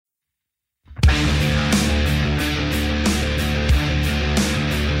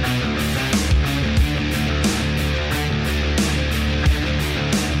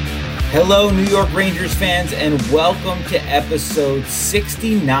Hello, New York Rangers fans, and welcome to episode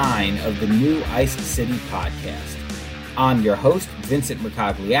 69 of the New Ice City podcast. I'm your host, Vincent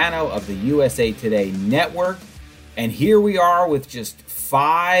Mercogliano of the USA Today Network, and here we are with just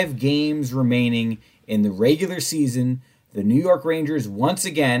 5 games remaining in the regular season. The New York Rangers, once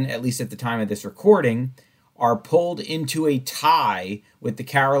again, at least at the time of this recording, are pulled into a tie with the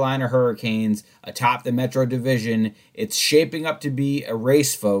Carolina Hurricanes atop the Metro Division. It's shaping up to be a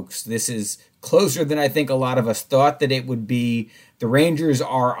race, folks. This is closer than I think a lot of us thought that it would be. The Rangers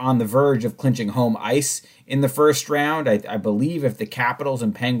are on the verge of clinching home ice in the first round. I believe if the Capitals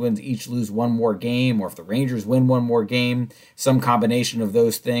and Penguins each lose one more game, or if the Rangers win one more game, some combination of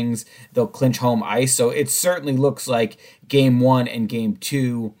those things, they'll clinch home ice. So it certainly looks like Game 1 and Game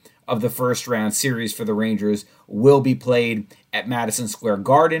 2 of the first round series for the Rangers will be played at Madison Square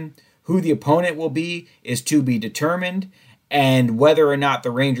Garden. Who the opponent will be is to be determined, and whether or not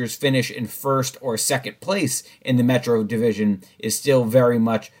the Rangers finish in first or second place in the Metro Division is still very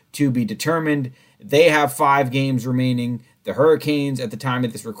much to be determined. They have 5 games remaining. The Hurricanes, at the time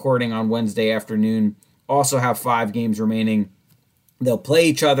of this recording on Wednesday afternoon, also have 5 games remaining. They'll play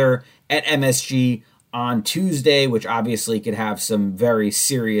each other at MSG on Tuesday, which obviously could have some very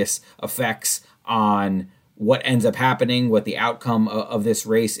serious effects on what ends up happening, what the outcome of this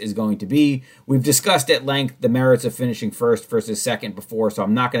race is going to be. We've discussed at length the merits of finishing first versus second before, so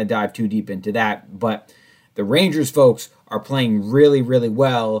I'm not going to dive too deep into that. But the Rangers folks are playing really, really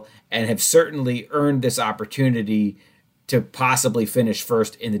well and have certainly earned this opportunity to possibly finish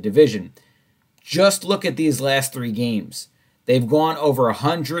first in the division. Just look at these last 3 games. They've gone over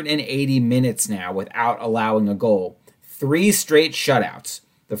 180 minutes now without allowing a goal. 3 straight shutouts.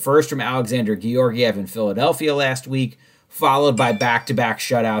 The first from Alexander Georgiev in Philadelphia last week, followed by back-to-back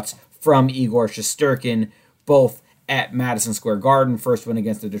shutouts from Igor Shesterkin, both at Madison Square Garden. First one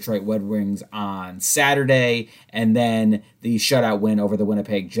against the Detroit Red Wings on Saturday, and then the shutout win over the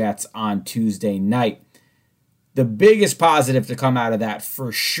Winnipeg Jets on Tuesday night. The biggest positive to come out of that,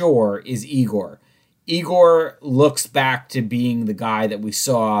 for sure, is Igor. Igor looks back to being the guy that we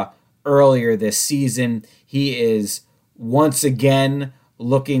saw earlier this season. He is once again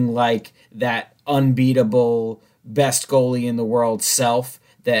looking like that unbeatable best goalie in the world self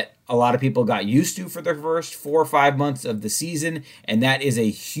that a lot of people got used to for the first 4 or 5 months of the season, and that is a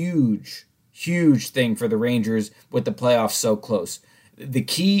huge, huge thing for the Rangers with the playoffs so close. The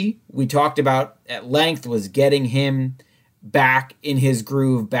key we talked about at length was getting him back in his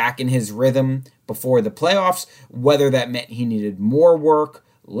groove, back in his rhythm before the playoffs, whether that meant he needed more work,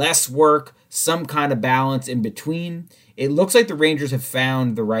 less work, some kind of balance in between. It looks like the Rangers have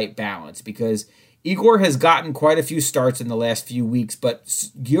found the right balance because Igor has gotten quite a few starts in the last few weeks,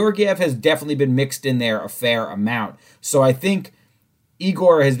 but Georgiev has definitely been mixed in there a fair amount. So I think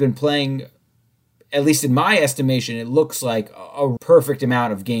Igor has been playing, at least in my estimation, it looks like a perfect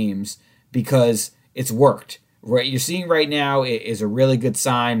amount of games because it's worked. What you're seeing right now is a really good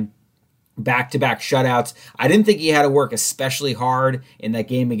sign. Back-to-back shutouts. I didn't think he had to work especially hard in that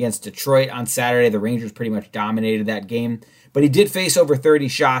game against Detroit on Saturday. The Rangers pretty much dominated that game. But he did face over 30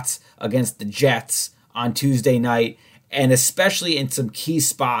 shots against the Jets on Tuesday night, and especially in some key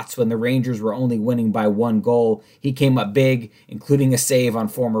spots when the Rangers were only winning by 1 goal. He came up big, including a save on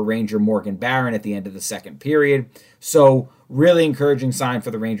former Ranger Morgan Barron at the end of the second period. So really encouraging sign for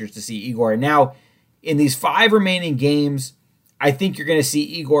the Rangers to see Igor. Now, in these 5 remaining games, I think you're going to see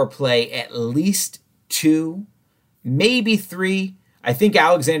Igor play at least 2, maybe 3. I think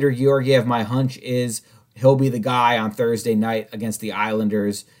Alexander Georgiev, my hunch is he'll be the guy on Thursday night against the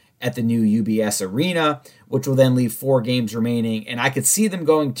Islanders at the new UBS Arena, which will then leave 4 games remaining. And I could see them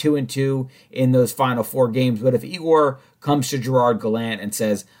going 2-2 in those final 4 games. But if Igor comes to Gerard Gallant and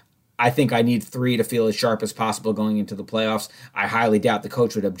says, I think I need 3 to feel as sharp as possible going into the playoffs, I highly doubt the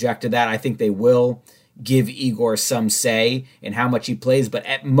coach would object to that. I think they will give Igor some say in how much he plays, but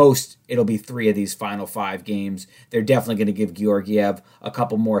at most it'll be 3 of these final 5 games. They're definitely going to give Georgiev a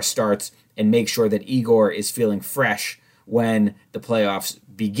couple more starts and make sure that Igor is feeling fresh when the playoffs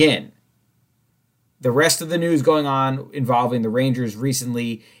begin. The rest of the news going on involving the Rangers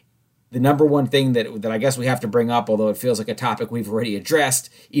recently, the number one thing that I guess we have to bring up, although it feels like a topic we've already addressed,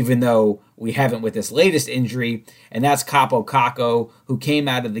 even though we haven't with this latest injury, and that's Kaapo Kakko, who came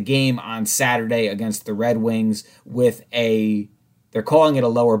out of the game on Saturday against the Red Wings with they're calling it a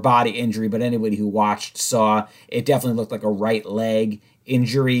lower body injury, but anybody who watched saw it definitely looked like a right leg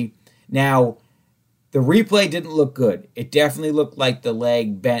injury. Now, the replay didn't look good. It definitely looked like the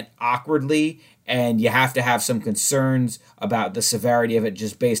leg bent awkwardly, and you have to have some concerns about the severity of it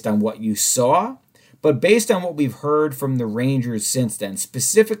just based on what you saw. But based on what we've heard from the Rangers since then,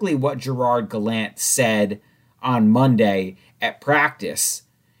 specifically what Gerard Gallant said on Monday at practice,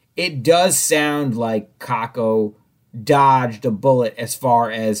 it does sound like Kakko dodged a bullet as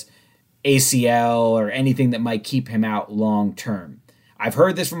far as ACL or anything that might keep him out long term. I've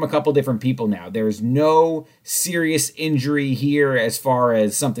heard this from a couple different people now. There's no serious injury here as far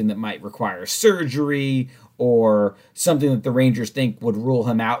as something that might require surgery or something that the Rangers think would rule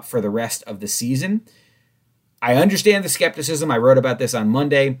him out for the rest of the season. I understand the skepticism. I wrote about this on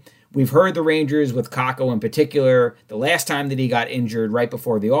Monday. We've heard the Rangers, with Kakko in particular, the last time that he got injured right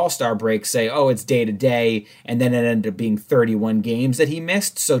before the All-Star break, say, oh, it's day to day, and then it ended up being 31 games that he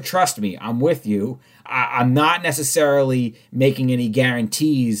missed. So trust me, I'm with you. I'm not necessarily making any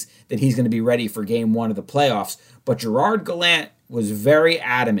guarantees that he's going to be ready for game one of the playoffs, but Gerard Gallant was very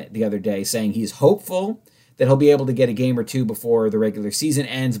adamant the other day, saying he's hopeful that he'll be able to get a game or two before the regular season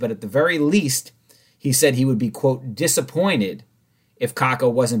ends, but at the very least, he said he would be, quote, disappointed if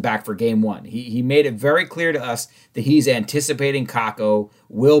Kakko wasn't back for game one. He made it very clear to us that he's anticipating Kakko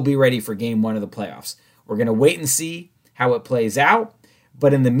will be ready for game one of the playoffs. We're going to wait and see how it plays out,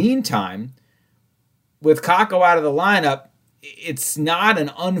 but in the meantime, with Kakko out of the lineup, it's not an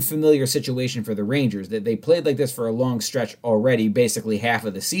unfamiliar situation for the Rangers. They played like this for a long stretch already, basically half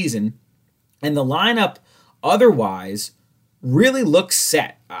of the season. And the lineup otherwise really looks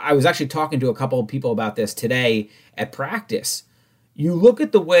set. I was actually talking to a couple of people about this today at practice. You look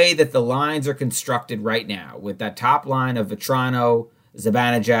at the way that the lines are constructed right now with that top line of Vetrano,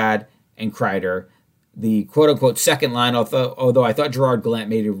 Zibanejad, and Kreider. The quote-unquote second line, although I thought Gerard Gallant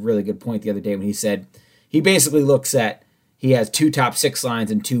made a really good point the other day when he said he basically looks at, he has two top six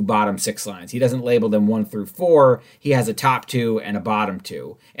lines and two bottom six lines. He doesn't label them 1 through 4. He has a top two and a bottom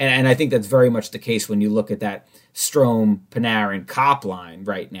two. And I think that's very much the case when you look at that Strome, Panarin, Kopp line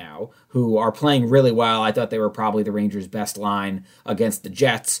right now, who are playing really well. I thought they were probably the Rangers' best line against the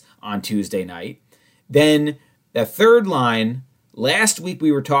Jets on Tuesday night. Then the third line, last week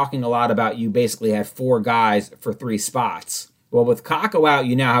we were talking a lot about you basically had 4 guys for 3 spots. Well, with Kakko out,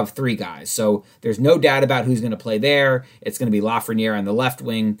 you now have 3 guys. So there's no doubt about who's going to play there. It's going to be Lafreniere on the left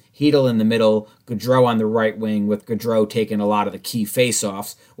wing, Hedl in the middle, Gaudreau on the right wing, with Gaudreau taking a lot of the key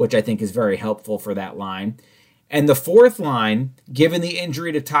faceoffs, which I think is very helpful for that line. And the fourth line, given the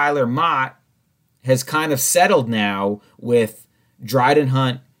injury to Tyler Mott, has kind of settled now with Dryden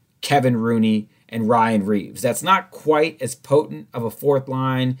Hunt, Kevin Rooney, and Ryan Reeves. That's not quite as potent of a fourth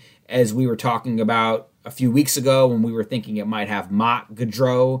line as we were talking about a few weeks ago when we were thinking it might have Mott,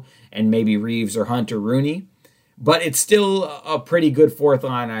 Gaudreau, and maybe Reeves or Hunt or Rooney. But it's still a pretty good fourth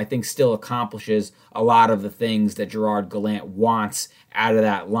line, and I think still accomplishes a lot of the things that Gerard Gallant wants out of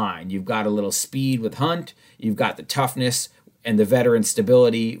that line. You've got a little speed with Hunt, you've got the toughness and the veteran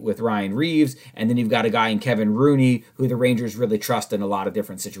stability with Ryan Reeves, and then you've got a guy in Kevin Rooney who the Rangers really trust in a lot of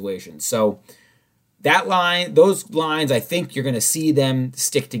different situations. So that line, those lines, I think you're going to see them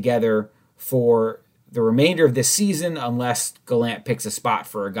stick together for the remainder of this season, unless Gallant picks a spot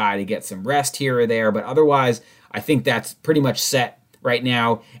for a guy to get some rest here or there. But otherwise, I think that's pretty much set right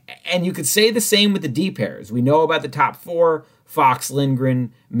now. And you could say the same with the D pairs. We know about the top 4, Fox,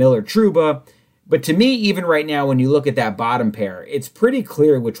 Lindgren, Miller, Trouba. But to me, even right now, when you look at that bottom pair, it's pretty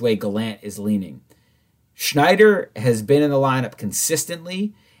clear which way Gallant is leaning. Schneider has been in the lineup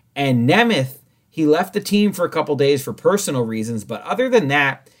consistently, and Nemeth, he left the team for a couple days for personal reasons. But other than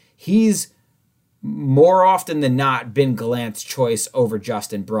that, he's more often than not been Gallant's choice over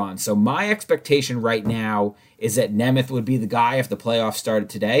Justin Braun. So my expectation right now is that Nemeth would be the guy if the playoffs started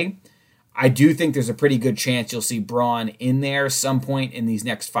today. I do think there's a pretty good chance you'll see Braun in there some point in these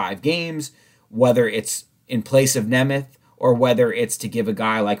next 5 games, whether it's in place of Nemeth or whether it's to give a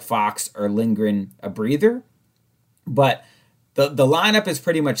guy like Fox or Lindgren a breather. But the lineup is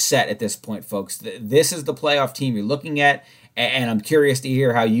pretty much set at this point, folks. This is the playoff team you're looking at. And I'm curious to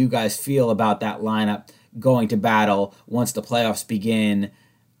hear how you guys feel about that lineup going to battle once the playoffs begin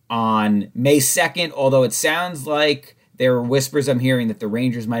on May 2nd, although it sounds like there are whispers I'm hearing that the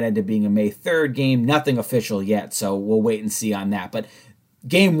Rangers might end up being a May 3rd game. Nothing official yet, so we'll wait and see on that. But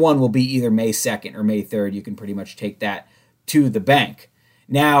game 1 will be either May 2nd or May 3rd. You can pretty much take that to the bank.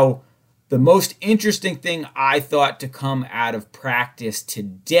 Now, the most interesting thing I thought to come out of practice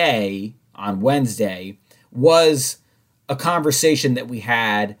today on Wednesday was a conversation that we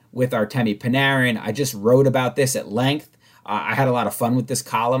had with Artemi Panarin. I just wrote about this at length. I had a lot of fun with this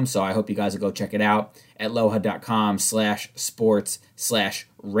column, so I hope you guys will go check it out at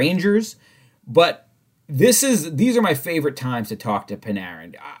loha.com/sports/Rangers. But these are my favorite times to talk to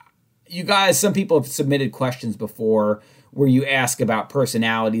Panarin. you guys, some people have submitted questions before where you ask about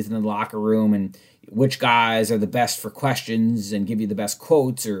personalities in the locker room and which guys are the best for questions and give you the best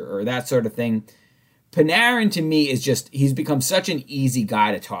quotes or that sort of thing. Panarin, to me, he's become such an easy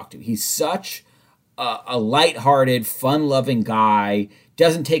guy to talk to. He's such a lighthearted, fun-loving guy,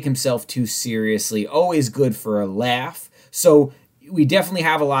 doesn't take himself too seriously, always good for a laugh. So we definitely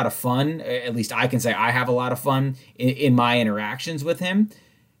have a lot of fun. At least I can say I have a lot of fun in my interactions with him.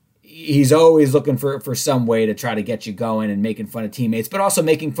 He's always looking for some way to try to get you going and making fun of teammates, but also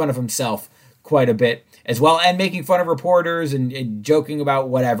making fun of himself quite a bit as well, and making fun of reporters and joking about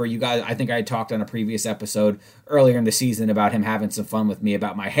whatever. You guys, I think I talked on a previous episode earlier in the season about him having some fun with me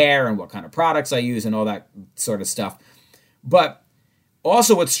about my hair and what kind of products I use and all that sort of stuff. But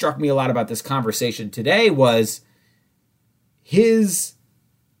also what struck me a lot about this conversation today was his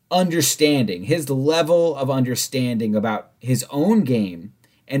understanding, his level of understanding about his own game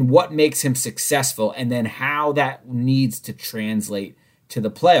and what makes him successful, and then how that needs to translate to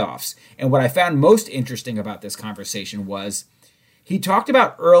the playoffs. And what I found most interesting about this conversation was he talked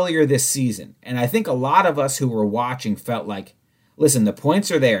about earlier this season, and I think a lot of us who were watching felt like, listen, the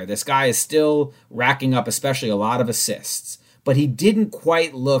points are there. This guy is still racking up, especially a lot of assists, but he didn't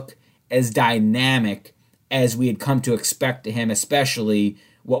quite look as dynamic as we had come to expect to him, especially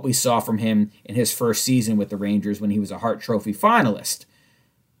what we saw from him in his first season with the Rangers when he was a Hart Trophy finalist.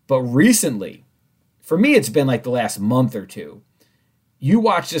 But recently, for me, it's been like the last month or two, you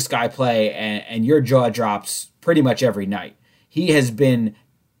watch this guy play and your jaw drops pretty much every night. He has been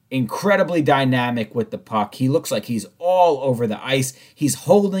incredibly dynamic with the puck. He looks like he's all over the ice. He's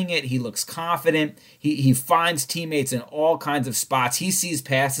holding it. He looks confident. He finds teammates in all kinds of spots. He sees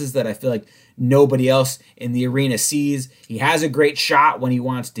passes that I feel like nobody else in the arena sees. He has a great shot when he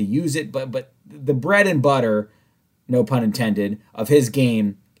wants to use it, but the bread and butter, no pun intended, of his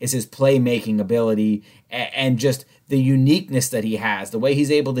game is his playmaking ability and just the uniqueness that he has, the way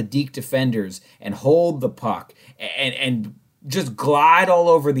he's able to deke defenders and hold the puck and just glide all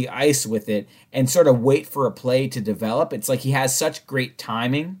over the ice with it and sort of wait for a play to develop. It's like he has such great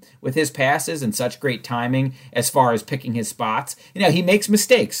timing with his passes and such great timing as far as picking his spots. You know, he makes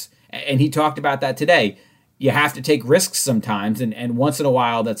mistakes, and he talked about that today. You have to take risks sometimes, and once in a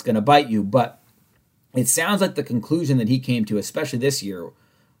while that's going to bite you. But it sounds like the conclusion that he came to, especially this year,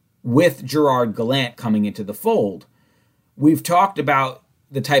 with Gerard Gallant coming into the fold, we've talked about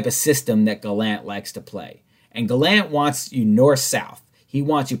the type of system that Gallant likes to play. And Gallant wants you north-south. He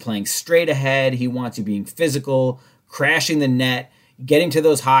wants you playing straight ahead. He wants you being physical, crashing the net, getting to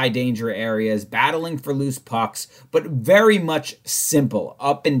those high danger areas, battling for loose pucks, but very much simple,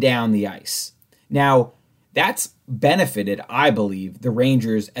 up and down the ice. Now, that's benefited, I believe, the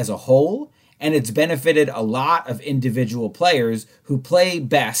Rangers as a whole, and it's benefited a lot of individual players who play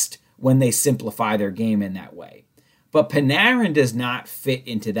best when they simplify their game in that way. But Panarin does not fit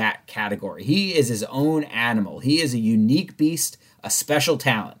into that category. He is his own animal. He is a unique beast, a special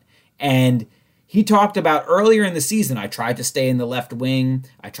talent. And he talked about earlier in the season, I tried to stay in the left wing.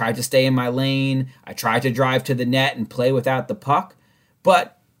 I tried to stay in my lane. I tried to drive to the net and play without the puck.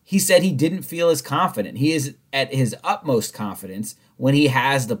 But he said he didn't feel as confident. He is at his utmost confidence when he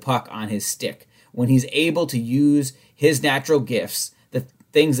has the puck on his stick, when he's able to use his natural gifts, the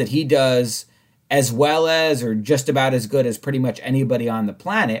things that he does as well as or just about as good as pretty much anybody on the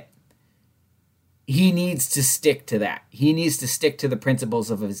planet. He needs to stick to that. He needs to stick to the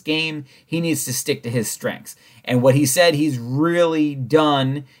principles of his game. He needs to stick to his strengths. And what he said he's really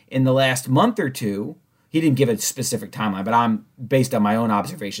done in the last month or two, he didn't give a specific timeline, but I'm based on my own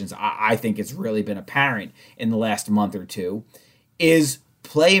observations, I think it's really been apparent in the last month or two, is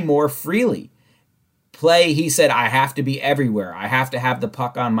play more freely. Play, he said, I have to be everywhere. I have to have the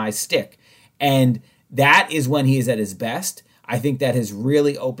puck on my stick. And that is when he is at his best. I think that has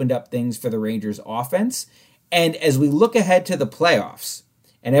really opened up things for the Rangers offense. And as we look ahead to the playoffs,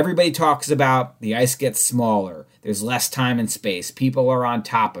 and everybody talks about the ice gets smaller, there's less time and space, people are on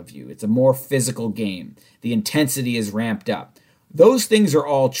top of you, it's a more physical game, the intensity is ramped up. Those things are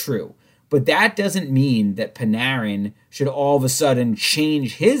all true. But that doesn't mean that Panarin should all of a sudden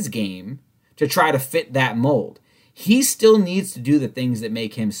change his game to try to fit that mold. He still needs to do the things that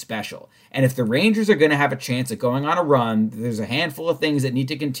make him special. And if the Rangers are going to have a chance at going on a run, there's a handful of things that need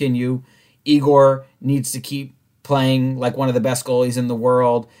to continue. Igor needs to keep playing like one of the best goalies in the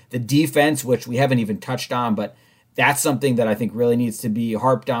world. The defense, which we haven't even touched on, but that's something that I think really needs to be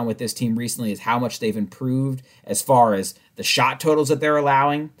harped on with this team recently, is how much they've improved as far as the shot totals that they're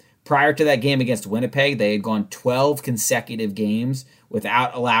allowing. Prior to that game against Winnipeg, they had gone 12 consecutive games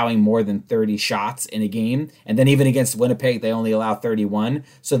without allowing more than 30 shots in a game. And then even against Winnipeg, they only allow 31.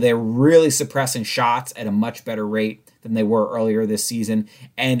 So they're really suppressing shots at a much better rate than they were earlier this season.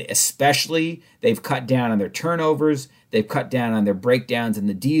 And especially, they've cut down on their turnovers. They've cut down on their breakdowns in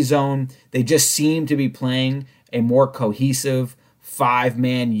the D zone. They just seem to be playing a more cohesive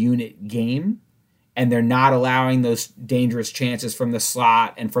 5-man unit game. And they're not allowing those dangerous chances from the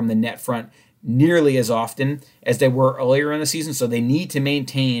slot and from the net front nearly as often as they were earlier in the season. So they need to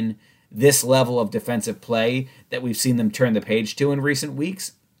maintain this level of defensive play that we've seen them turn the page to in recent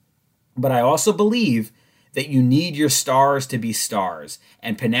weeks. But I also believe that you need your stars to be stars.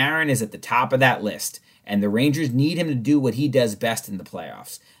 And Panarin is at the top of that list. And the Rangers need him to do what he does best in the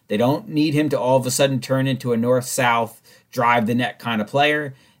playoffs. They don't need him to all of a sudden turn into a north-south, drive the net kind of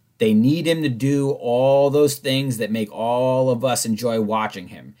player. They need him to do all those things that make all of us enjoy watching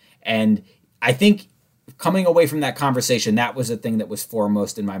him. And I think coming away from that conversation, that was the thing that was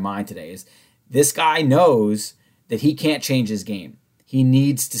foremost in my mind today, is this guy knows that he can't change his game. He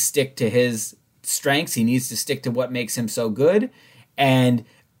needs to stick to his strengths. He needs to stick to what makes him so good. And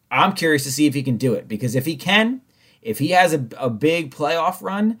I'm curious to see if he can do it, because if he can, if he has a big playoff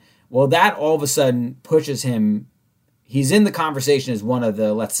run, well, that all of a sudden pushes him. He's in the conversation as one of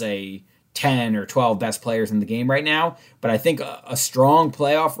the, let's say, 10 or 12 best players in the game right now. But I think a strong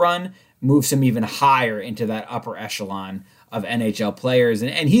playoff run moves him even higher into that upper echelon of NHL players.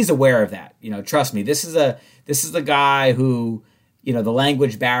 And he's aware of that. Trust me, this is a guy who, the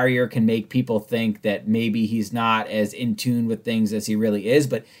language barrier can make people think that maybe he's not as in tune with things as he really is.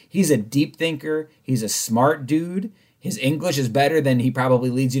 But he's a deep thinker. He's a smart dude. His English is better than he probably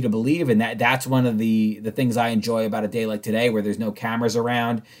leads you to believe, and that's one of the things I enjoy about a day like today, where there's no cameras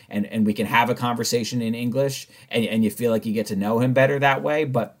around and we can have a conversation in English, and you feel like you get to know him better that way.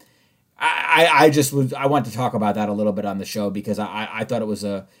 But I want to talk about that a little bit on the show, because I thought it was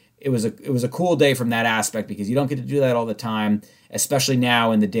a cool day from that aspect, because you don't get to do that all the time, especially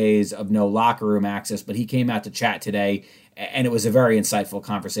now in the days of no locker room access. But he came out to chat today, and it was a very insightful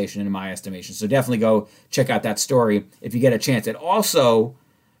conversation in my estimation. So definitely go check out that story if you get a chance. It also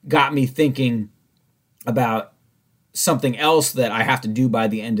got me thinking about something else that I have to do by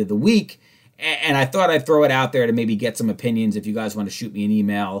the end of the week. And I thought I'd throw it out there to maybe get some opinions if you guys want to shoot me an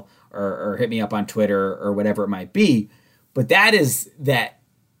email or hit me up on Twitter or whatever it might be. But that is that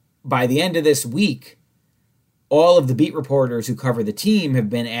by the end of this week, all of the beat reporters who cover the team have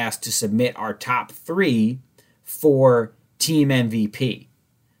been asked to submit our top 3 for team MVP.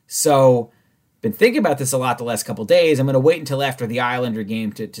 So, been thinking about this a lot the last couple days. I'm going to wait until after the Islander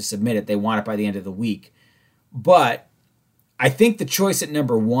game to submit it. They want it by the end of the week. But I think the choice at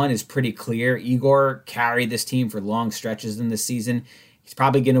number 1 is pretty clear. Igor carried this team for long stretches in this season. He's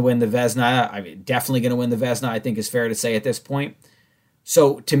probably going to win the Vezina. Definitely going to win the Vezina, I think is fair to say at this point.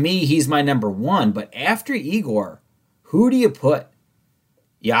 So, to me, he's my number 1. But after Igor, who do you put?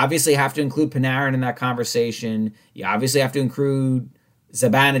 You obviously have to include Panarin in that conversation. You obviously have to include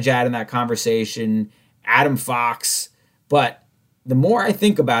Zibanejad in that conversation, Adam Fox. But the more I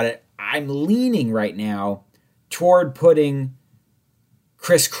think about it, I'm leaning right now toward putting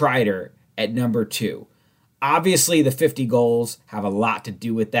Chris Kreider at number 2. Obviously, the 50 goals have a lot to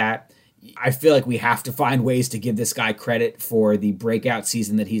do with that. I feel like we have to find ways to give this guy credit for the breakout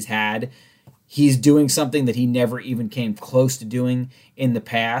season that he's had. He's doing something that he never even came close to doing in the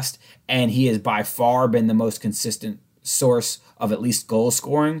past, and he has by far been the most consistent source of at least goal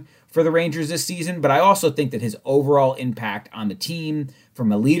scoring for the Rangers this season. But I also think that his overall impact on the team,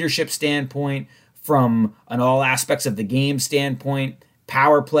 from a leadership standpoint, from an all aspects of the game standpoint,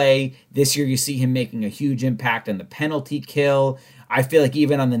 power play, this year you see him making a huge impact on the penalty kill. I feel like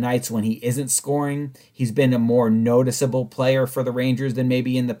even on the nights when he isn't scoring, he's been a more noticeable player for the Rangers than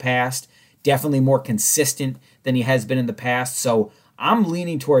maybe in the past. Definitely more consistent than he has been in the past. So I'm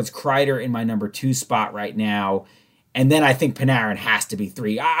leaning towards Kreider in my number 2 spot right now. And then I think Panarin has to be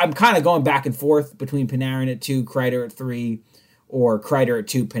 3. I'm kind of going back and forth between Panarin at 2, Kreider at 3, or Kreider at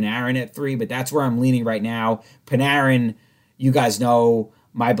 2, Panarin at 3. But that's where I'm leaning right now. Panarin, you guys know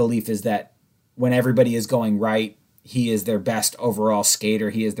my belief is that when everybody is going right, he is their best overall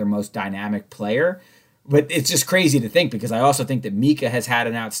skater. He is their most dynamic player. But it's just crazy to think, because I also think that Mika has had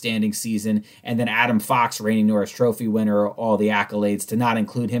an outstanding season, and then Adam Fox, reigning Norris Trophy winner, all the accolades, to not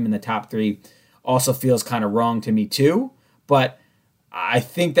include him in the top 3 also feels kind of wrong to me too. But I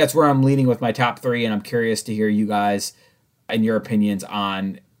think that's where I'm leaning with my top 3, and I'm curious to hear you guys and your opinions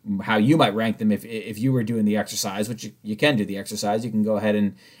on how you might rank them if you were doing the exercise, which you can do the exercise. You can go ahead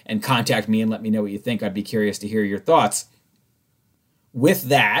and contact me and let me know what you think. I'd be curious to hear your thoughts. with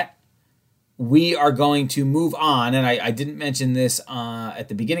that, we are going to move on. And I didn't mention this at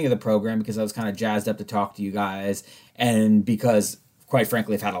the beginning of the program because I was kind of jazzed up to talk to you guys. And because, quite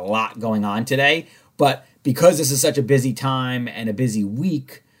frankly, I've had a lot going on today. But because this is such a busy time and a busy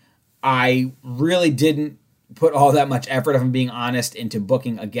week, I really didn't put all that much effort, if I'm being honest, into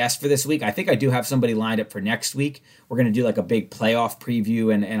booking a guest for this week. I think I do have somebody lined up for next week. We're going to do like a big playoff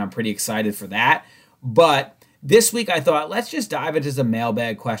preview, and I'm pretty excited for that. But this week, I thought, let's just dive into some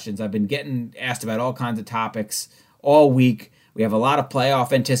mailbag questions. I've been getting asked about all kinds of topics all week. We have a lot of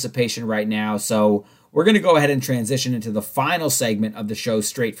playoff anticipation right now, so we're going to go ahead and transition into the final segment of the show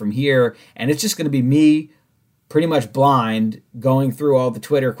straight from here, and it's just going to be me, pretty much blind, going through all the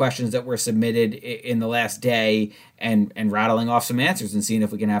Twitter questions that were submitted in the last day and rattling off some answers and seeing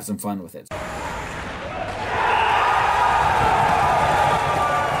if we can have some fun with it.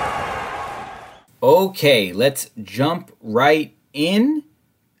 Okay, let's jump right in,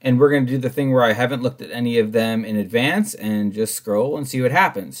 and we're going to do the thing where I haven't looked at any of them in advance and just scroll and see what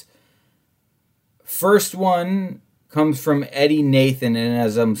happens. First one comes from Eddie Nathan, and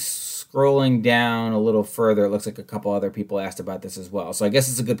as I'm scrolling down a little further, it looks like a couple other people asked about this as well, so I guess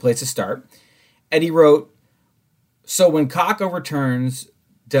it's a good place to start. Eddie wrote, so when Kakko returns,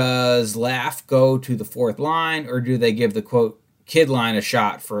 does Laff go to the fourth line, or do they give the, quote, kid line a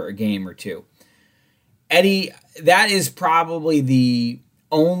shot for a game or two? Eddie, that is probably the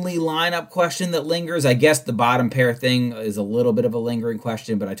only lineup question that lingers. I guess the bottom pair thing is a little bit of a lingering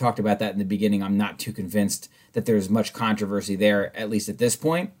question, but I talked about that in the beginning. I'm not too convinced that there's much controversy there, at least at this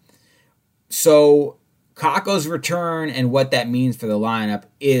point. So Kakko's return and what that means for the lineup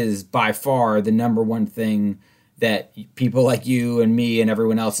is by far the number one thing that people like you and me and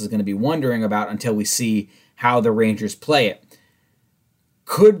everyone else is going to be wondering about until we see how the Rangers play it.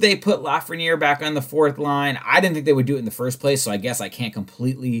 Could they put Lafreniere back on the fourth line? I didn't think they would do it in the first place, so I guess I can't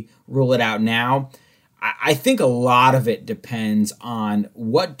completely rule it out now. I think a lot of it depends on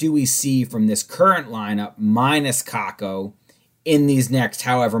what do we see from this current lineup minus Kakko in these next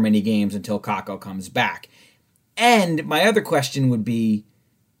however many games until Kakko comes back. And my other question would be,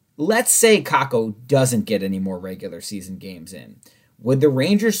 let's say Kakko doesn't get any more regular season games in. Would the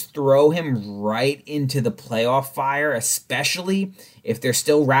Rangers throw him right into the playoff fire, especially if they're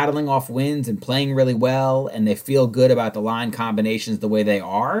still rattling off wins and playing really well and they feel good about the line combinations the way they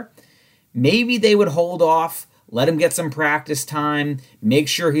are? Maybe they would hold off, let him get some practice time, make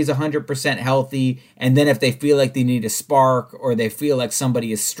sure he's 100% healthy, and then if they feel like they need a spark or they feel like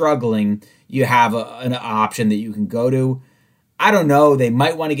somebody is struggling, you have an option that you can go to. I don't know. They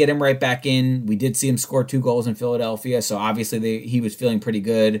might want to get him right back in. We did see him score 2 goals in Philadelphia, so obviously he was feeling pretty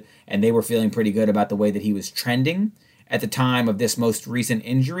good, and they were feeling pretty good about the way that he was trending at the time of this most recent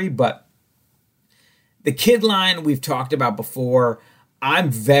injury. But the kid line we've talked about before,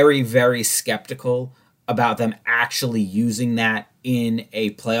 I'm very, very skeptical about them actually using that in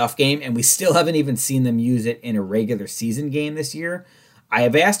a playoff game, and we still haven't even seen them use it in a regular season game this year. I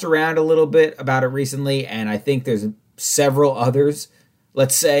have asked around a little bit about it recently, and I think there's several others,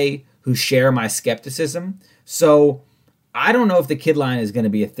 let's say, who share my skepticism. So I don't know if the kid line is going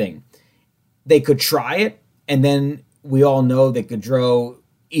to be a thing. They could try it, and then we all know that Gaudreau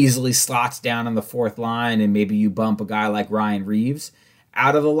easily slots down on the fourth line, and maybe you bump a guy like Ryan Reeves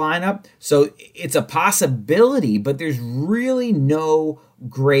out of the lineup. So it's a possibility, but there's really no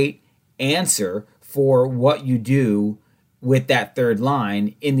great answer for what you do with that third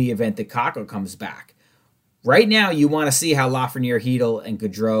line in the event that Kakko comes back. Right now, you want to see how Lafreniere, Hedl, and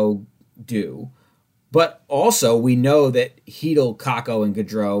Gaudreau do. But also, we know that Hedl, Kakko, and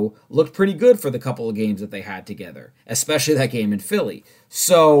Gaudreau looked pretty good for the couple of games that they had together, especially that game in Philly.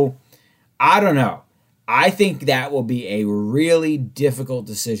 So, I don't know. I think that will be a really difficult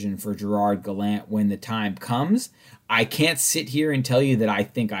decision for Gerard Gallant when the time comes. I can't sit here and tell you that I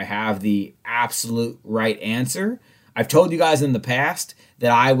think I have the absolute right answer. I've told you guys in the past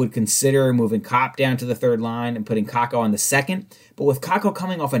that I would consider moving Kopp down to the third line and putting Kakko on the second. But with Kakko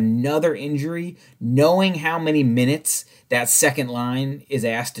coming off another injury, knowing how many minutes that second line is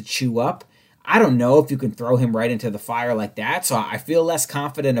asked to chew up, I don't know if you can throw him right into the fire like that. So I feel less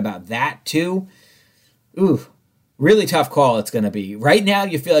confident about that too. Ooh, really tough call it's going to be. Right now,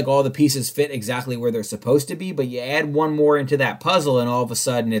 you feel like all the pieces fit exactly where they're supposed to be, but you add one more into that puzzle and all of a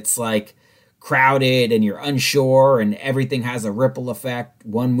sudden it's like crowded and you're unsure and everything has a ripple effect.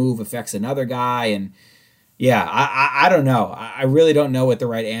 One move affects another guy. And yeah, I don't know. I really don't know what the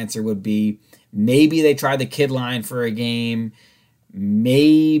right answer would be. Maybe they try the kid line for a game.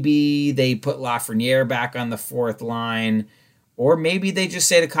 Maybe they put Lafreniere back on the fourth line. Or maybe they just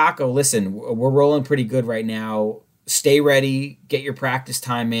say to Kakko, listen, we're rolling pretty good right now. stay ready, get your practice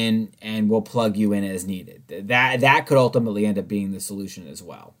time in, and we'll plug you in as needed. That could ultimately end up being the solution as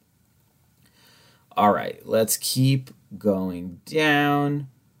well. All right, let's keep going down.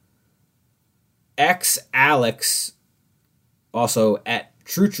 Alex, also at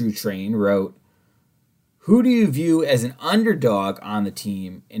True Train, wrote, who do you view as an underdog on the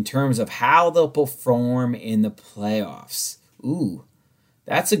team in terms of how they'll perform in the playoffs? Ooh,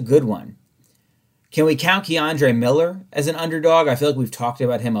 that's a good one. Can we count Keandre Miller as an underdog? I feel like we've talked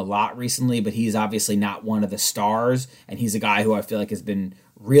about him a lot recently, but he's obviously not one of the stars, and he's a guy who I feel like has been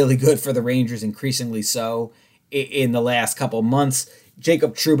really good for the Rangers, increasingly so, in the last couple months.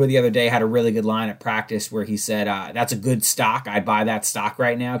 Jacob Trouba the other day had a really good line at practice where he said, that's a good stock. I'd buy that stock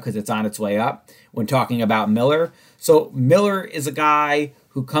right now because it's on its way up when talking about Miller. So Miller is a guy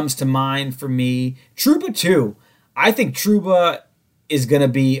who comes to mind for me. Trouba too. I think Trouba is going to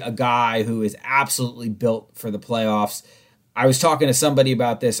be a guy who is absolutely built for the playoffs. I was talking to somebody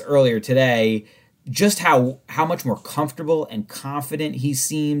about this earlier today, just how much more comfortable and confident he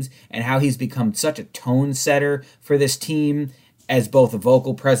seems and how he's become such a tone setter for this team as both a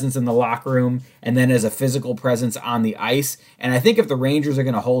vocal presence in the locker room and then as a physical presence on the ice. And I think if the Rangers are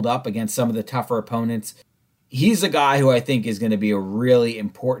going to hold up against some of the tougher opponents, he's a guy who I think is going to be a really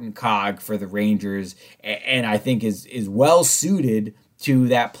important cog for the Rangers and I think is well suited to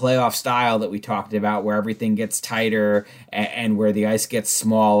that playoff style that we talked about where everything gets tighter and where the ice gets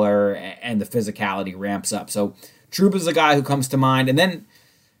smaller and the physicality ramps up. So Trouba's a guy who comes to mind. And then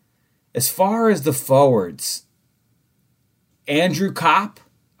as far as the forwards, Andrew Kopp,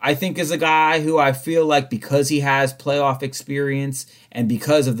 I think, is a guy who I feel like because he has playoff experience and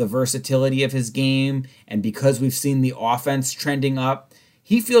because of the versatility of his game and because we've seen the offense trending up,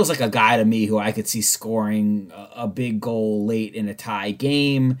 he feels like a guy to me who I could see scoring a big goal late in a tie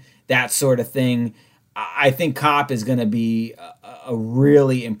game, that sort of thing. I think Kopp is going to be a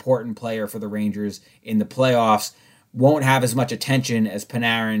really important player for the Rangers in the playoffs. Won't have as much attention as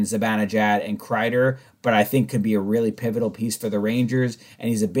Panarin, Zibanejad, and Kreider, but I think could be a really pivotal piece for the Rangers. And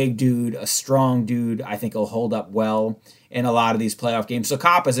he's a big dude, a strong dude. I think he'll hold up well in a lot of these playoff games. So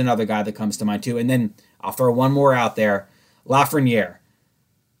Kopp is another guy that comes to mind too. And then I'll throw one more out there. Lafreniere.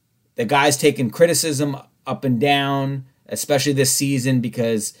 The guy's taken criticism up and down, especially this season,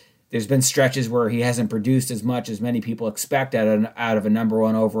 because there's been stretches where he hasn't produced as much as many people expect out of a number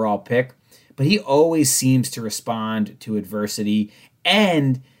one overall pick. But he always seems to respond to adversity,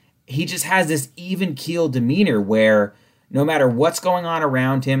 and he just has this even-keeled demeanor where no matter what's going on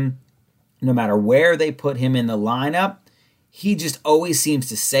around him, no matter where they put him in the lineup, he just always seems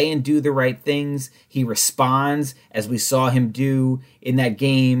to say and do the right things. He responds, as we saw him do in that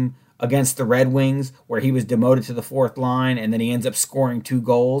game against the Red Wings, where he was demoted to the fourth line, and then he ends up scoring 2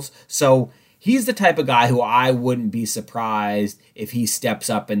 goals. So he's the type of guy who I wouldn't be surprised if he steps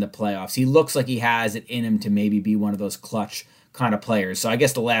up in the playoffs. He looks like he has it in him to maybe be one of those clutch kind of players. So I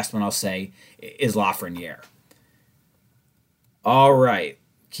guess the last one I'll say is Lafreniere. All right.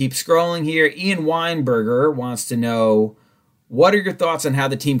 Keep scrolling here. Ian Weinberger wants to know, what are your thoughts on how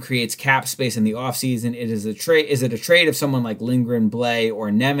the team creates cap space in the offseason? Is it a trade of someone like Lindgren, Blais, or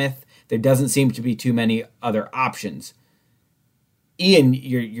Nemeth? There doesn't seem to be too many other options. Ian,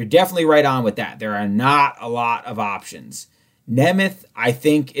 you're definitely right on with that. There are not a lot of options. Nemeth, I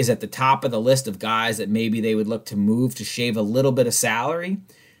think, is at the top of the list of guys that maybe they would look to move to shave a little bit of salary.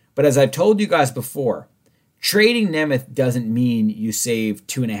 But as I've told you guys before, trading Nemeth doesn't mean you save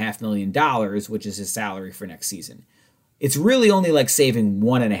 $2.5 million, which is his salary for next season. It's really only like saving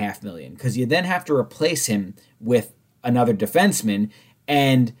 $1.5 million because you then have to replace him with another defenseman,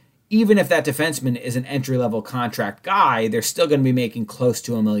 and even if that defenseman is an entry-level contract guy, they're still going to be making close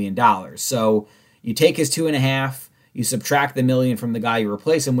to $1 million. So you take his 2.5, you subtract the $1 million from the guy you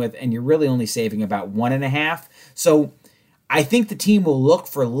replace him with, and you're really only saving about 1.5. So I think the team will look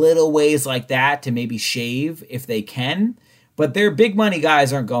for little ways like that to maybe shave if they can, but their big money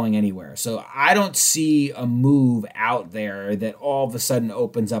guys aren't going anywhere. So I don't see a move out there that all of a sudden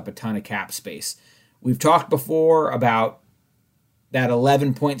opens up a ton of cap space. We've talked before about that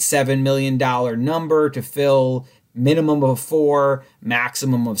 $11.7 million number to fill minimum of 4,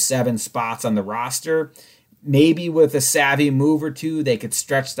 maximum of 7 spots on the roster. Maybe with a savvy move or two, they could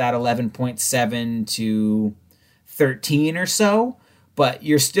stretch that 11.7 to 13 or so, but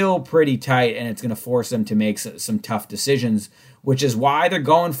you're still pretty tight, and it's going to force them to make some tough decisions, which is why they're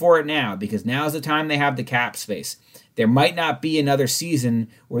going for it now, because now's the time they have the cap space. There might not be another season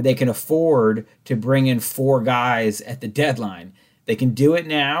where they can afford to bring in 4 guys at the deadline. They can do it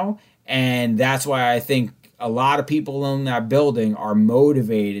now, and that's why I think a lot of people in that building are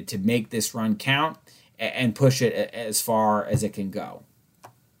motivated to make this run count and push it as far as it can go.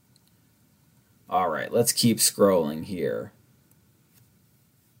 All right, let's keep scrolling here.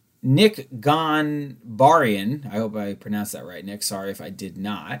 Nick Gonbarian, I hope I pronounced that right, Nick. Sorry if I did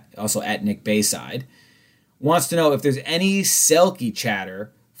not. Also at Nick Bayside, wants to know if there's any Selke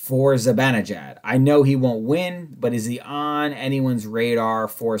chatter for Zibanejad. I know he won't win, but is he on anyone's radar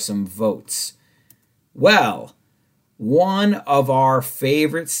for some votes? Well, one of our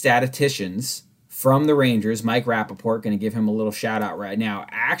favorite statisticians from the Rangers, Mike Rappaport, going to give him a little shout out right now,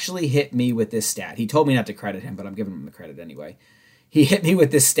 actually hit me with this stat. He told me not to credit him, but I'm giving him the credit anyway. He hit me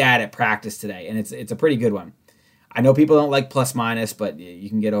with this stat at practice today, and it's a pretty good one. I know people don't like plus minus, but you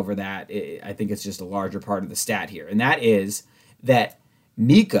can get over that. I think it's just a larger part of the stat here, and that is that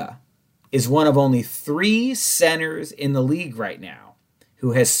Mika is one of only 3 centers in the league right now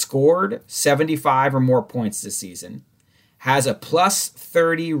who has scored 75 or more points this season, has a plus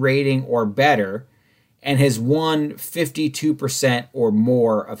 30 rating or better, and has won 52% or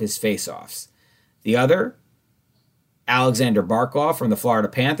more of his faceoffs. The other, Alexander Barkov from the Florida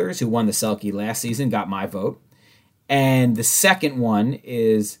Panthers, who won the Selke last season, got my vote. And the second one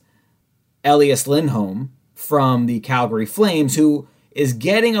is Elias Lindholm from the Calgary Flames, who is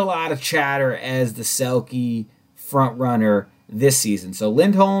getting a lot of chatter as the Selke frontrunner this season. So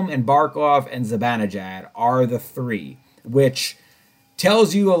Lindholm and Barkov and Zibanejad are the 3, which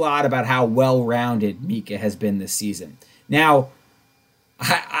tells you a lot about how well-rounded Mika has been this season. Now,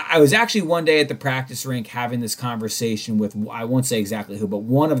 I was actually one day at the practice rink having this conversation with, I won't say exactly who, but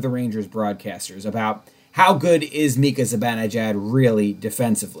one of the Rangers broadcasters about how good is Mika Zibanejad really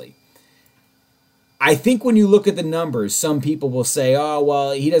defensively. I think when you look at the numbers, some people will say, oh,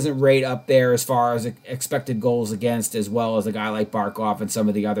 well, he doesn't rate up there as far as expected goals against as well as a guy like Barkov and some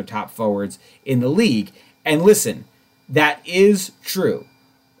of the other top forwards in the league. And listen, that is true.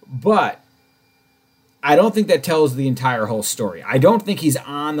 But I don't think that tells the entire whole story. I don't think he's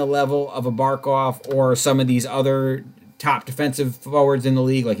on the level of a Barkov or some of these other top defensive forwards in the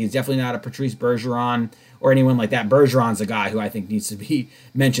league. Like, he's definitely not a Patrice Bergeron or anyone like that. Bergeron's a guy who I think needs to be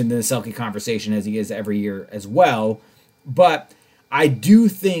mentioned in the Selke conversation, as he is every year as well. But I do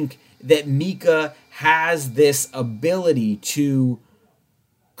think that Mika has this ability to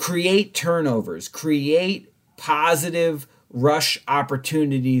create turnovers, create positive rush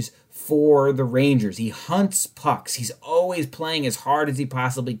opportunities for the Rangers. He hunts pucks. He's always playing as hard as he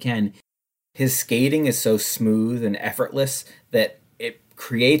possibly can. His skating is so smooth and effortless that it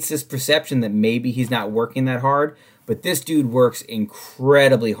creates this perception that maybe he's not working that hard. But this dude works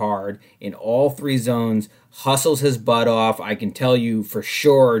incredibly hard in all 3 zones, hustles his butt off. I can tell you for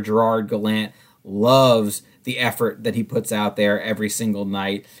sure Gerard Gallant loves the effort that he puts out there every single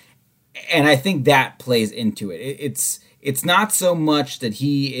night. And I think that plays into it. It's not so much that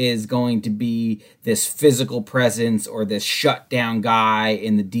he is going to be this physical presence or this shutdown guy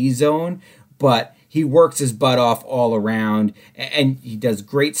in the D zone, but he works his butt off all around, and he does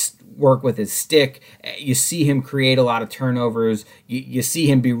great work with his stick. You see him create a lot of turnovers. You see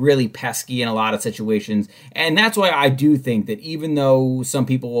him be really pesky in a lot of situations. And that's why I do think that even though some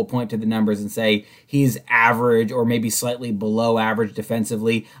people will point to the numbers and say he's average or maybe slightly below average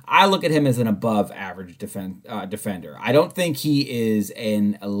defensively, I look at him as an above average defender. I don't think he is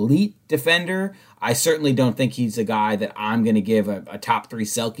an elite defender. I certainly don't think he's a guy that I'm going to give a top 3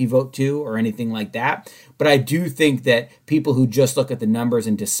 Selke vote to or anything like that. But I do think that people who just look at the numbers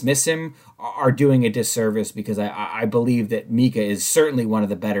and dismiss him are doing a disservice, because I believe that Mika is certainly one of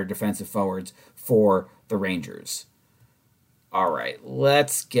the better defensive forwards for the Rangers. All right,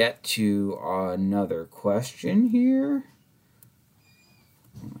 let's get to another question here.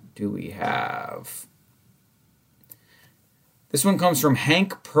 What do we have? This one comes from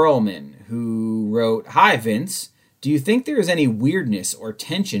Hank Perlman, who wrote, "Hi, Vince. Do you think there is any weirdness or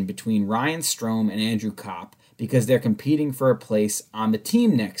tension between Ryan Strome and Andrew Copp because they're competing for a place on the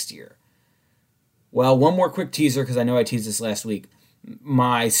team next year?" Well, one more quick teaser, because I know I teased this last week.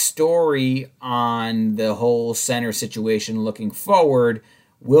 My story on the whole center situation looking forward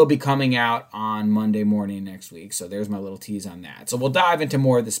will be coming out on Monday morning next week. So there's my little tease on that. So we'll dive into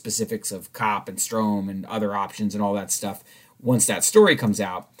more of the specifics of Copp and Strome and other options and all that stuff once that story comes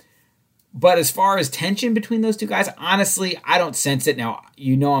out. But as far as tension between those two guys, honestly, I don't sense it. Now,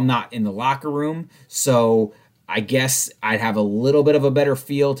 you know I'm not in the locker room, so I guess I'd have a little bit of a better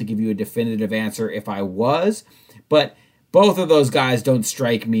feel to give you a definitive answer if I was. But both of those guys don't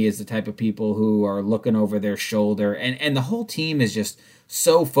strike me as the type of people who are looking over their shoulder. And the whole team is just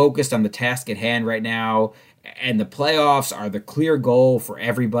so focused on the task at hand right now. And the playoffs are the clear goal for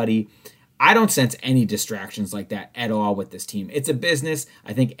everybody. I don't sense any distractions like that at all with this team. It's a business.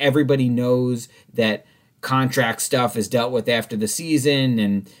 I think everybody knows that contract stuff is dealt with after the season,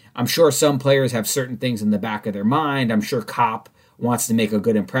 and I'm sure some players have certain things in the back of their mind. I'm sure Kopp wants to make a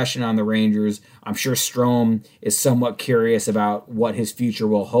good impression on the Rangers. I'm sure Strome is somewhat curious about what his future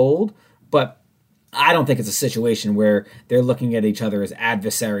will hold, but I don't think it's a situation where they're looking at each other as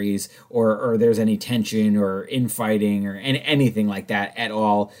adversaries or there's any tension or infighting or anything like that at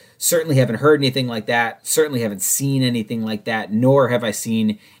all. Certainly haven't heard anything like that. Certainly haven't seen anything like that, nor have I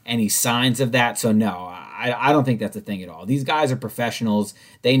seen any signs of that. So no, I don't think that's a thing at all. These guys are professionals.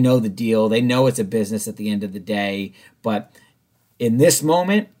 They know the deal. They know it's a business at the end of the day. But in this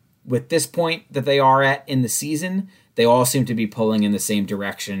moment, with this point that they are at in the season, they all seem to be pulling in the same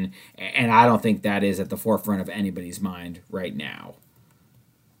direction, and I don't think that is at the forefront of anybody's mind right now.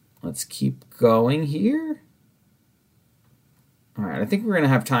 Let's keep going here. All right, I think we're going to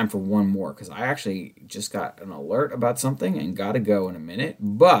have time for one more because I actually just got an alert about something and got to go in a minute.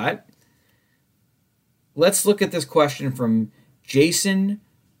 But let's look at this question from Jason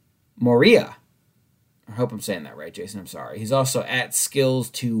Moria. I hope I'm saying that right, Jason. I'm sorry. He's also at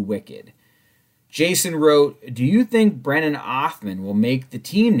Skills2Wicked. Jason wrote, do you think Brennan Othmann will make the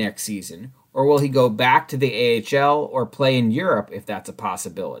team next season, or will he go back to the AHL or play in Europe if that's a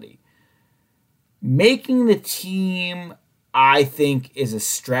possibility? Making the team, I think, is a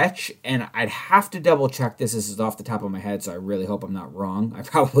stretch, and I'd have to double check this. This is off the top of my head, so I really hope I'm not wrong. I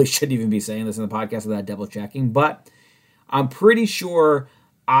probably shouldn't even be saying this in the podcast without double checking, but I'm pretty sure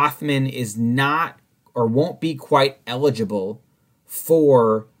Othmann is not or won't be quite eligible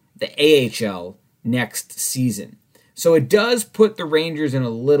for the AHL next season. So it does put the Rangers in a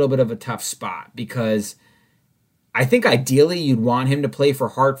little bit of a tough spot because I think ideally you'd want him to play for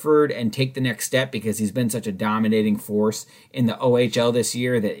Hartford and take the next step because he's been such a dominating force in the OHL this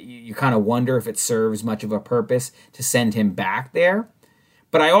year that you kind of wonder if it serves much of a purpose to send him back there.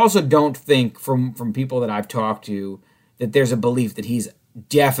 But I also don't think from people that I've talked to that there's a belief that he's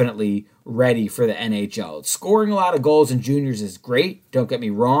definitely ready for the NHL. Scoring a lot of goals in juniors is great. Don't get me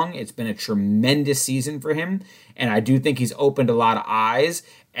wrong. It's been a tremendous season for him. And I do think he's opened a lot of eyes.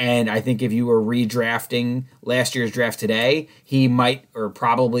 And I think if you were redrafting last year's draft today, he might or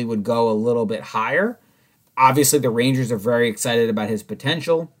probably would go a little bit higher. Obviously, the Rangers are very excited about his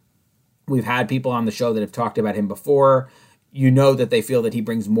potential. We've had people on the show that have talked about him before. You know that they feel that he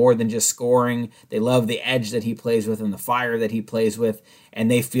brings more than just scoring. They love the edge that he plays with and the fire that he plays with, and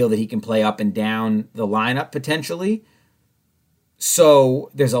they feel that he can play up and down the lineup potentially.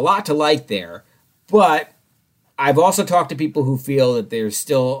 So there's a lot to like there. But I've also talked to people who feel that there's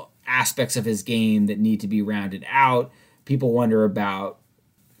still aspects of his game that need to be rounded out. People wonder about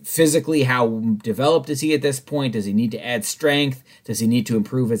physically, how developed is he at this point? Does he need to add strength? Does he need to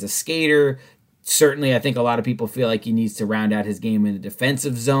improve as a skater? Certainly, I think a lot of people feel like he needs to round out his game in the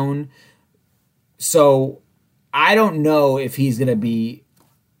defensive zone. So I don't know if he's going to be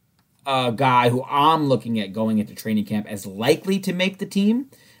a guy who I'm looking at going into training camp as likely to make the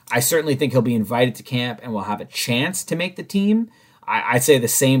team. I certainly think he'll be invited to camp and will have a chance to make the team. I'd say the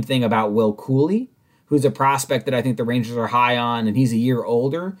same thing about Will Cooley, who's a prospect that I think the Rangers are high on, and he's a year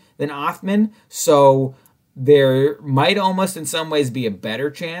older than Othmann. So there might almost in some ways be a better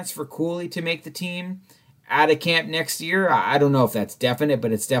chance for Cooley to make the team out of camp next year. I don't know if that's definite,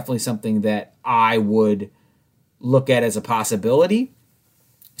 but it's definitely something that I would look at as a possibility.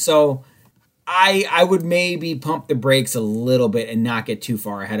 So I would maybe pump the brakes a little bit and not get too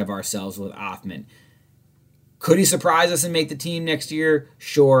far ahead of ourselves with Othmann. Could he surprise us and make the team next year?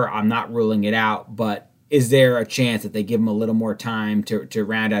 Sure, I'm not ruling it out, but is there a chance that they give him a little more time to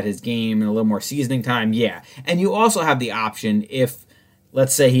round out his game and a little more seasoning time? Yeah. And you also have the option if,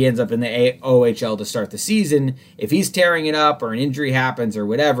 let's say he ends up in the OHL to start the season, if he's tearing it up or an injury happens or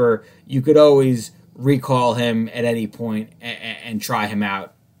whatever, you could always recall him at any point and try him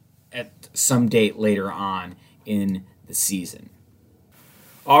out at some date later on in the season.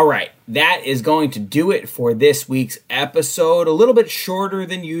 All right, that is going to do it for this week's episode. A little bit shorter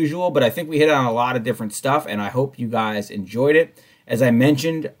than usual, but I think we hit on a lot of different stuff, and I hope you guys enjoyed it. As I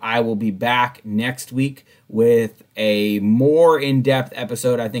mentioned, I will be back next week with a more in-depth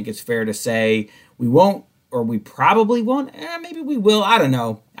episode. I think it's fair to say we won't, or we probably won't. Maybe we will. I don't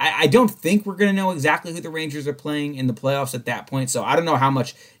know. I don't think we're going to know exactly who the Rangers are playing in the playoffs at that point, so I don't know how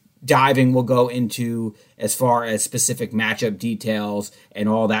much diving we'll go into as far as specific matchup details and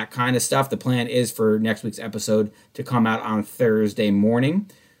all that kind of stuff. The plan is for next week's episode to come out on Thursday morning.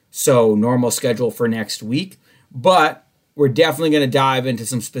 So normal schedule for next week. But we're definitely going to dive into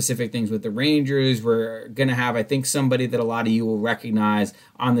some specific things with the Rangers. We're going to have, I think, somebody that a lot of you will recognize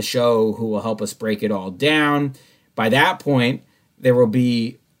on the show who will help us break it all down. By that point, there will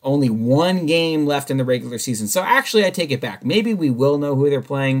be only one game left in the regular season. So actually, I take it back. Maybe we will know who they're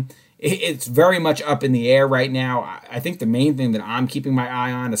playing. It's very much up in the air right now. I think the main thing that I'm keeping my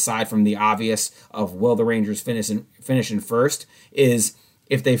eye on, aside from the obvious of will the Rangers finish in first, is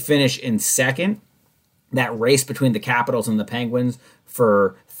if they finish in second, that race between the Capitals and the Penguins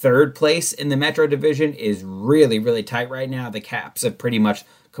for third place in the Metro Division is really, really tight right now. The Caps have pretty much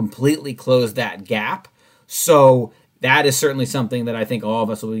completely closed that gap. So that is certainly something that I think all of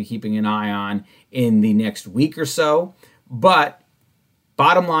us will be keeping an eye on in the next week or so. But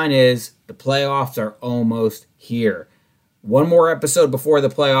bottom line is the playoffs are almost here. One more episode before the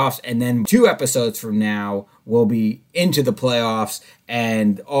playoffs, and then 2 episodes from now, we'll be into the playoffs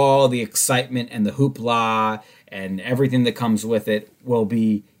and all the excitement and the hoopla and everything that comes with it will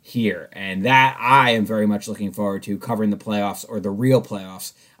be here. And that I am very much looking forward to, covering the playoffs, or the real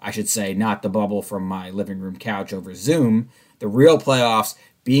playoffs, I should say, not the bubble from my living room couch over Zoom. The real playoffs,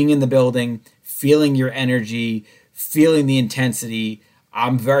 being in the building, feeling your energy, feeling the intensity.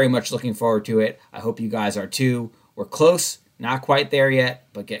 I'm very much looking forward to it. I hope you guys are too. We're close, not quite there yet,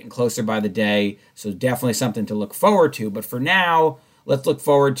 but getting closer by the day. So definitely something to look forward to. But for now, let's look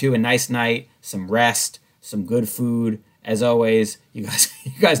forward to a nice night, some rest, some good food. As always, you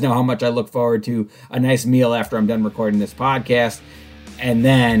guys know how much I look forward to a nice meal after I'm done recording this podcast. And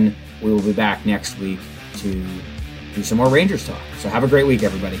then we will be back next week to do some more Rangers talk. So have a great week,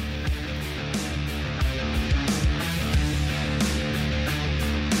 everybody.